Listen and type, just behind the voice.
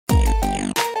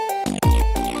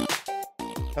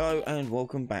Hello and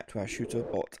welcome back to our Shooter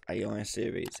Bot AI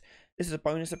series. This is a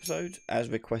bonus episode as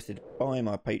requested by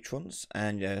my patrons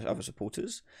and other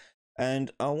supporters,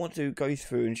 and I want to go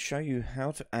through and show you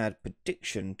how to add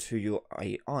prediction to your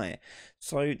AI.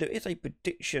 So there is a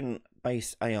prediction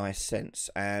based AI sense,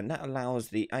 and that allows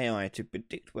the AI to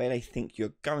predict where they think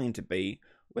you're going to be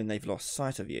when they've lost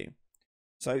sight of you.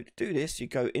 So to do this, you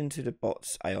go into the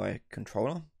bot's AI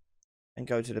controller and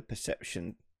go to the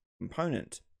perception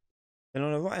component. Then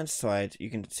on the right hand side you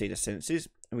can see the senses,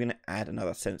 and we're going to add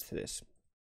another sense to this.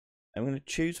 I'm going to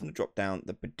choose from the drop down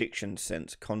the prediction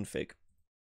sense config.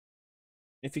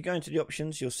 If you go into the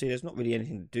options, you'll see there's not really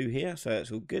anything to do here, so that's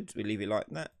all good. We leave it like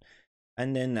that,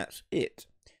 and then that's it.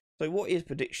 So what is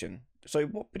prediction? So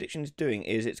what prediction is doing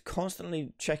is it's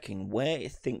constantly checking where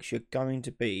it thinks you're going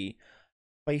to be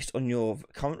based on your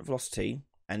current velocity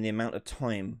and the amount of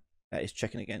time that it's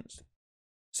checking against.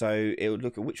 So it will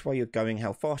look at which way you're going,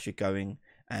 how fast you're going,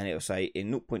 and it will say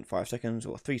in 0.5 seconds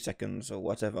or 3 seconds or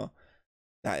whatever,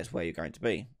 that is where you're going to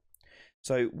be.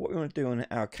 So what we want to do on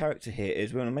our character here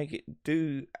is we want to make it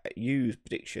use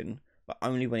prediction, but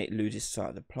only when it loses sight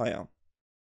of the player.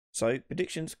 So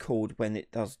prediction's called when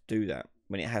it does do that,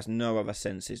 when it has no other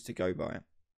senses to go by.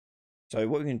 So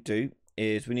what we're going to do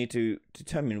is we need to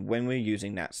determine when we're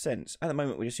using that sense. At the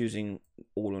moment we're just using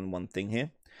all on one thing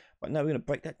here. But now we're going to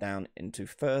break that down into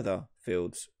further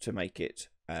fields to make it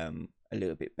a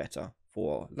little bit better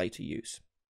for later use.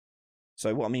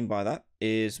 So what I mean by that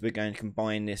is we're going to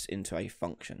combine this into a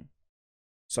function.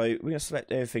 So we're going to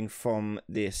select everything from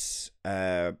this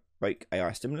break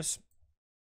AI stimulus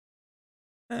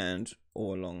and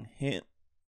all along here,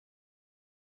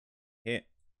 here,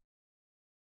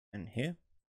 and here,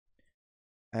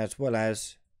 as well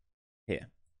as here.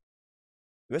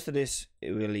 The rest of this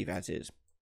it will leave as is.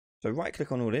 So right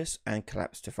click on all this and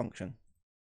collapse to function.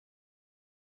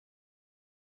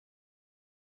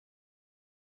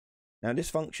 Now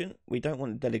this function, we don't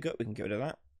want a delegate, we can get rid of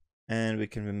that. And we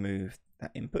can remove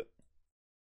that input.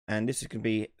 And this is going to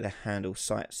be the handle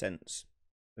sight sense.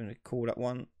 I'm going to call that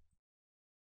one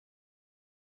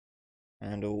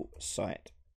handle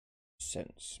sight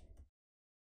sense.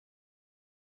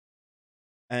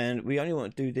 And we only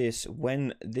want to do this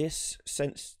when this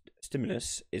sense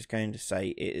stimulus is going to say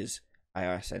it is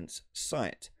AI sense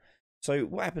sight. So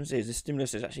what happens is the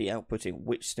stimulus is actually outputting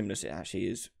which stimulus it actually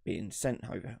is being sent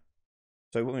over.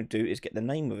 So what we're going to do is get the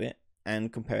name of it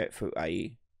and compare it through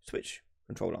a switch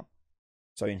controller.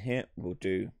 So in here we'll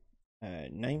do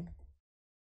name.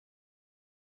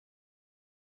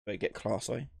 So get class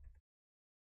I.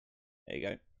 There you go.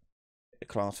 Get the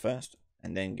class first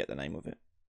and then get the name of it.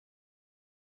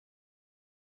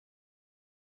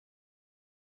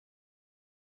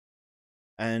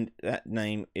 And that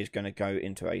name is going to go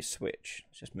into a switch.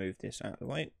 Let's just move this out of the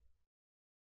way.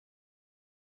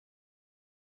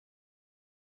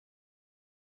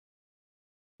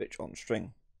 Switch on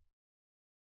string.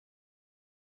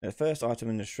 Now the first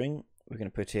item in the string, we're going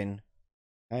to put in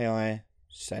AI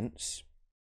sense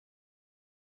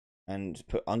and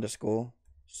put underscore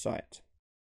sight.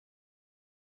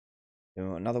 Then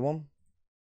we want another one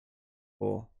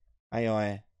for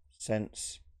AI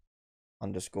sense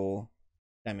underscore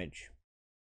damage,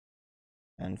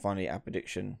 and finally our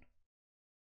prediction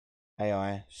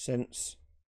AI sense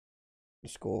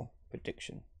underscore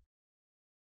prediction.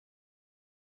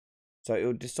 So it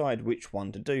will decide which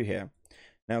one to do here.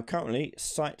 Now currently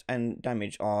sight and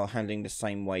damage are handling the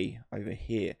same way over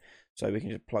here, so we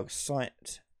can just plug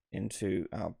sight into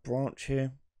our branch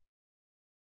here,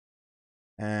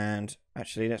 and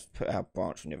actually let's put our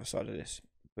branch on the other side of this.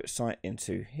 Put sight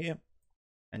into here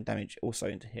and damage also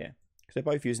into here, because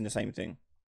they're both using the same thing.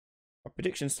 Our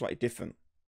prediction is slightly different.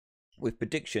 With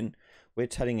prediction, we're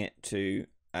telling it to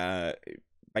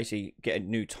basically get a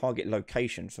new target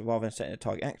location. So rather than setting a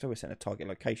target actor, we're setting a target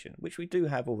location, which we do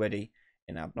have already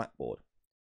in our blackboard.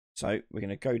 So we're going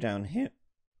to go down here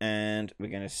and we're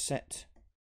going to set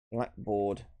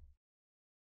blackboard.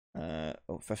 First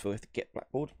of all, we have to get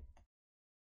blackboard.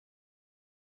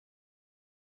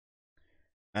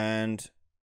 And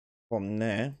from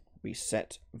there, we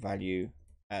set value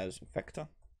as vector.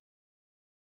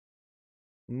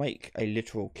 Make a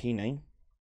literal key name.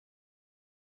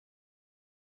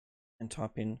 And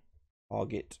type in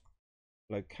target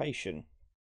location,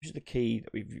 which is the key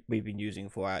that we've been using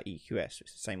for our EQS.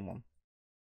 It's the same one.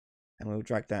 And we'll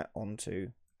drag that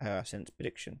onto our sense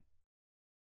prediction.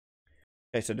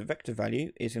 Okay, so the vector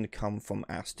value is going to come from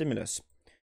our stimulus,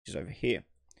 which is over here.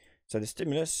 So the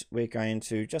stimulus, we're going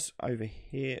to just over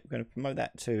here, we're going to promote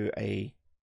that to a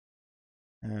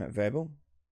variable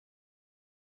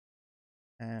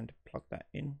and plug that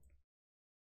in.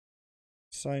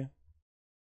 so.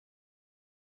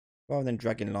 Rather than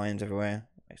dragging lines everywhere,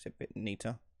 it makes it a bit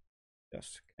neater.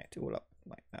 Just connect it all up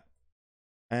like that.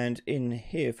 And in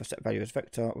here for set value as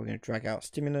vector, we're going to drag out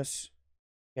stimulus,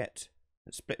 get,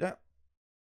 and split that.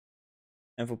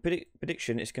 And for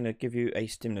prediction, it's going to give you a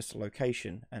stimulus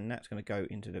location, and that's going to go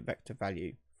into the vector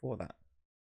value for that.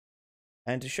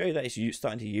 And to show you that it's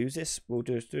starting to use this, we'll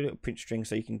just do a little print string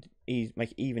so you can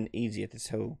make it even easier to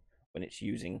tell when it's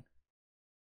using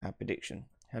our prediction.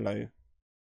 Hello,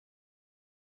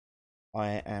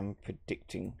 I am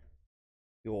predicting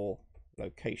your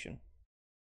location.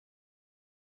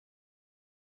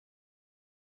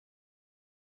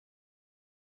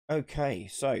 Okay,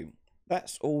 so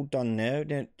that's all done now.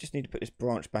 Then just need to put this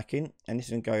branch back in, and this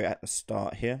is going to go at the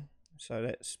start here. So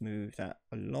let's move that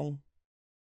along.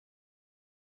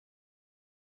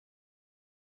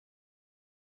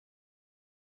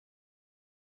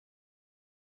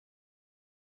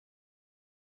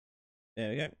 There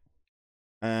we go.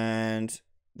 And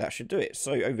that should do it.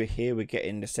 So over here we're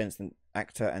getting the sense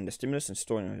actor and the stimulus and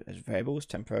storing them as variables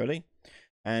temporarily.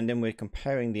 And then we're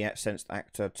comparing the sensed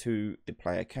actor to the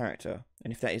player character.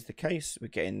 And if that is the case, we're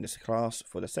getting this class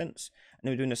for the sense, and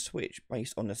then we're doing a switch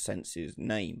based on the sense's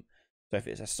name. So if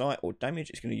it's a sight or damage,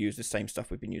 it's going to use the same stuff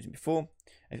we've been using before.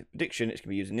 And if it's prediction, it's going to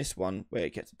be using this one where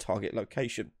it gets a target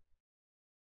location.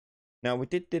 Now we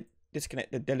did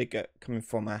disconnect the delegate coming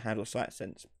from our handle sight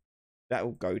sense. That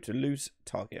will go to lose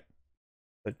target.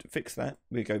 So to fix that,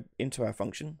 we go into our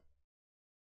function,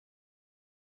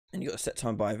 and you've got a set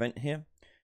time by event here.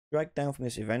 Drag down from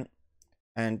this event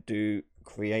and do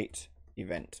create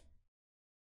event,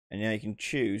 and now you can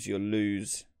choose your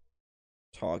lose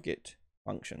target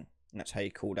function, and that's how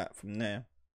you call that from there.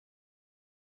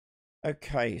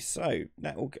 Okay, so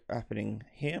that will get happening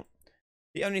here.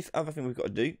 The only other thing we've got to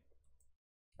do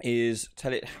is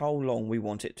tell it how long we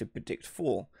want it to predict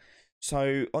for.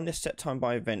 So on this set time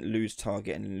by event lose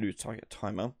target and lose target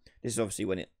timer, this is obviously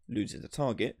when it loses the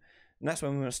target, and that's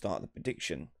when we're going to start the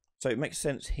prediction. So it makes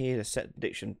sense here to set the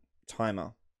prediction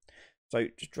timer. So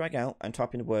just drag out and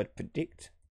type in the word predict,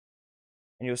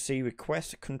 and you'll see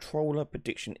request controller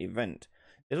prediction event.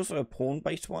 There's also a pawn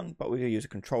based one, but we're going to use a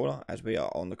controller as we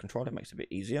are on the controller. It makes it a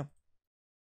bit easier.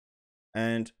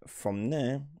 And from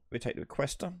there, we take the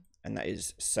requester, and that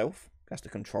is self. That's the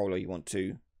controller you want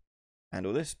to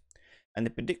handle this. And the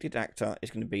predicted actor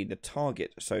is going to be the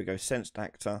target. So go sensed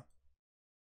actor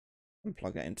and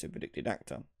plug that into predicted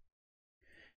actor.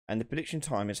 And the prediction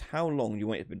time is how long you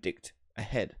want it to predict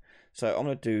ahead. So I'm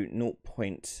going to do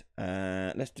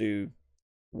 0. Let's do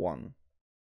 1.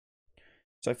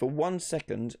 So for 1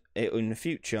 second, in the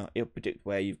future, it'll predict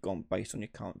where you've gone based on your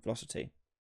current velocity.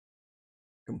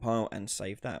 Compile and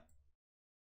save that.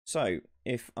 So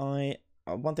if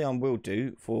one thing I will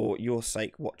do for your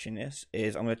sake watching this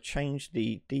is I'm going to change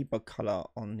the debug color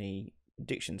on the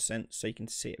prediction sense so you can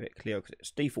see it a bit clearer, because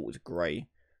its default is grey.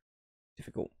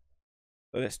 Difficult.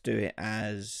 So let's do it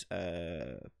as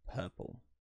purple.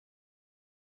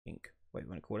 Pink. What do you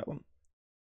want to call that one?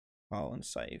 File and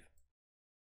save.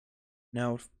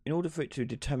 Now, in order for it to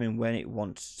determine when it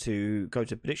wants to go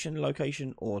to prediction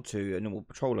location or to a normal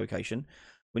patrol location,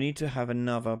 we need to have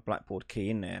another Blackboard key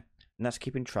in there, and that's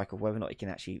keeping track of whether or not it can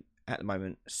actually, at the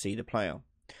moment, see the player.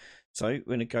 So we're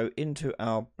going to go into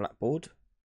our Blackboard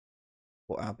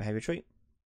for our behavior tree,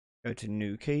 go to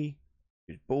new key,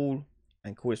 use ball,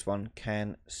 and call this one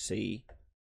can see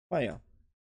player.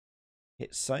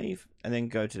 Hit save, and then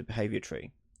go to the behavior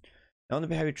tree. Now on the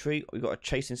behavior tree, we've got a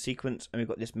chasing sequence, and we've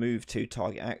got this move to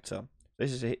target actor.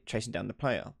 This is chasing down the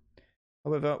player.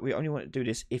 However, we only want to do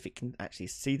this if it can actually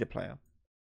see the player.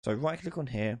 So right click on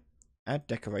here, add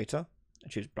decorator,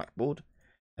 and choose Blackboard,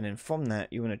 and then from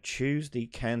that you want to choose the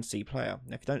can see player.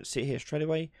 Now if you don't see it here straight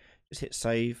away, just hit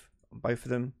save on both of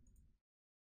them,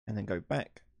 and then go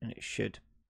back, and it should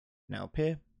now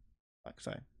appear like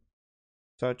so.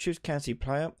 So I choose can see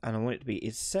player, and I want it to be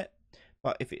is set,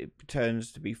 but if it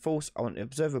returns to be false, I want the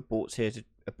observer aborts here to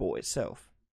abort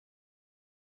itself.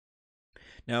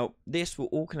 Now this will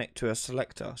all connect to a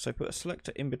selector, so put a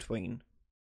selector in between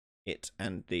it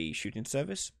and the shooting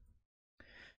service,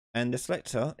 and the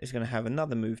selector is going to have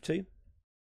another move to.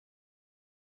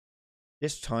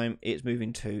 This time it's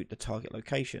moving to the target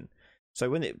location. So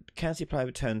when the can see player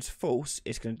returns false,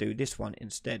 it's going to do this one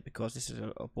instead, because this is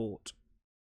an abort.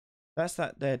 That's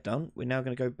that there done. We're now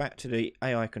going to go back to the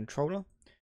AI controller,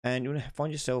 and you're going to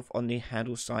find yourself on the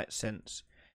handle sight sense.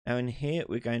 Now in here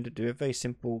we're going to do a very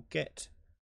simple get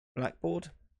Blackboard,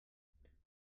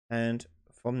 and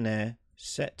from there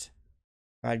set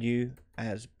value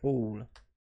as ball,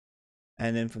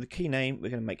 and then for the key name we're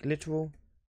going to make literal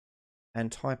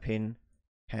and type in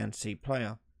can see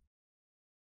player.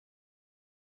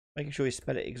 Making sure you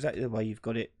spell it exactly the way you've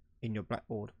got it in your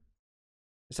blackboard.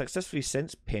 The successfully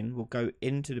sensed pin will go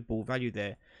into the ball value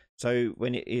there. So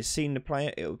when it is seeing the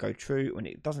player, it will go true. When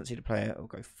it doesn't see the player, it will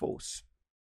go false.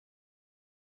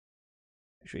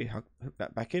 Make sure you hook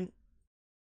that back in.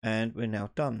 And we're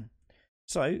now done.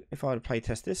 So if I were to play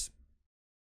test this,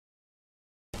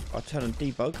 I'll turn on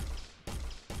debug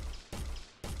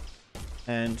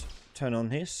and turn on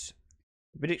this.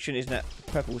 The prediction is that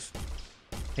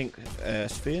pink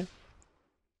sphere,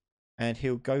 and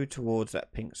he'll go towards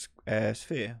that pink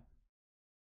sphere.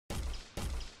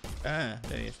 Ah,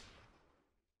 there he is.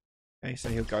 Okay, so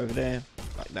he'll go over there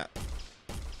like that.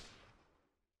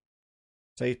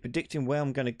 So he's predicting where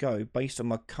I'm going to go based on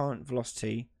my current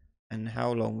velocity and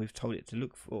how long we've told it to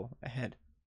look for ahead.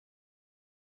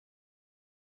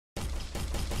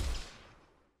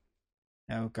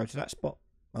 Now I'll go to that spot.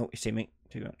 Oh, you see me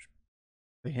too much.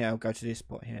 But here I'll go to this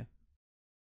spot here.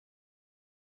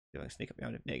 So I sneak up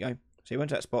behind him. There you go. So he went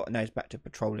to that spot and now he's back to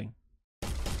patrolling.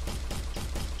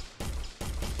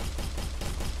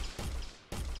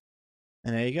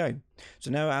 And there you go.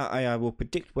 So now our AI will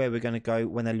predict where we're going to go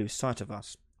when they lose sight of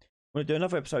us. I'm going to do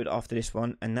another episode after this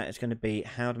one, and that is going to be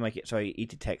how to make it so he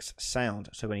detects sound.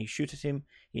 So when you shoot at him,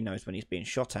 he knows when he's being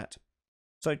shot at.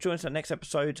 So join us in the next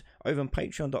episode over on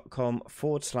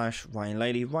patreon.com/Ryan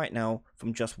Laley right now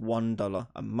from just $1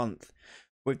 a month.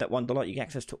 With that $1, you get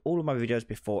access to all of my videos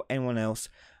before anyone else,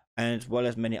 and as well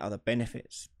as many other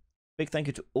benefits. Big thank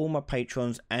you to all my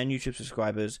patrons and YouTube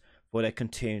subscribers for their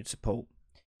continued support.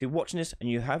 If you're watching this and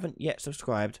you haven't yet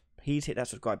subscribed, please hit that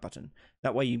subscribe button.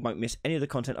 That way you won't miss any of the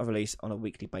content I release on a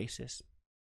weekly basis.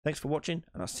 Thanks for watching,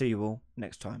 and I'll see you all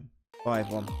next time. Bye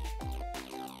everyone.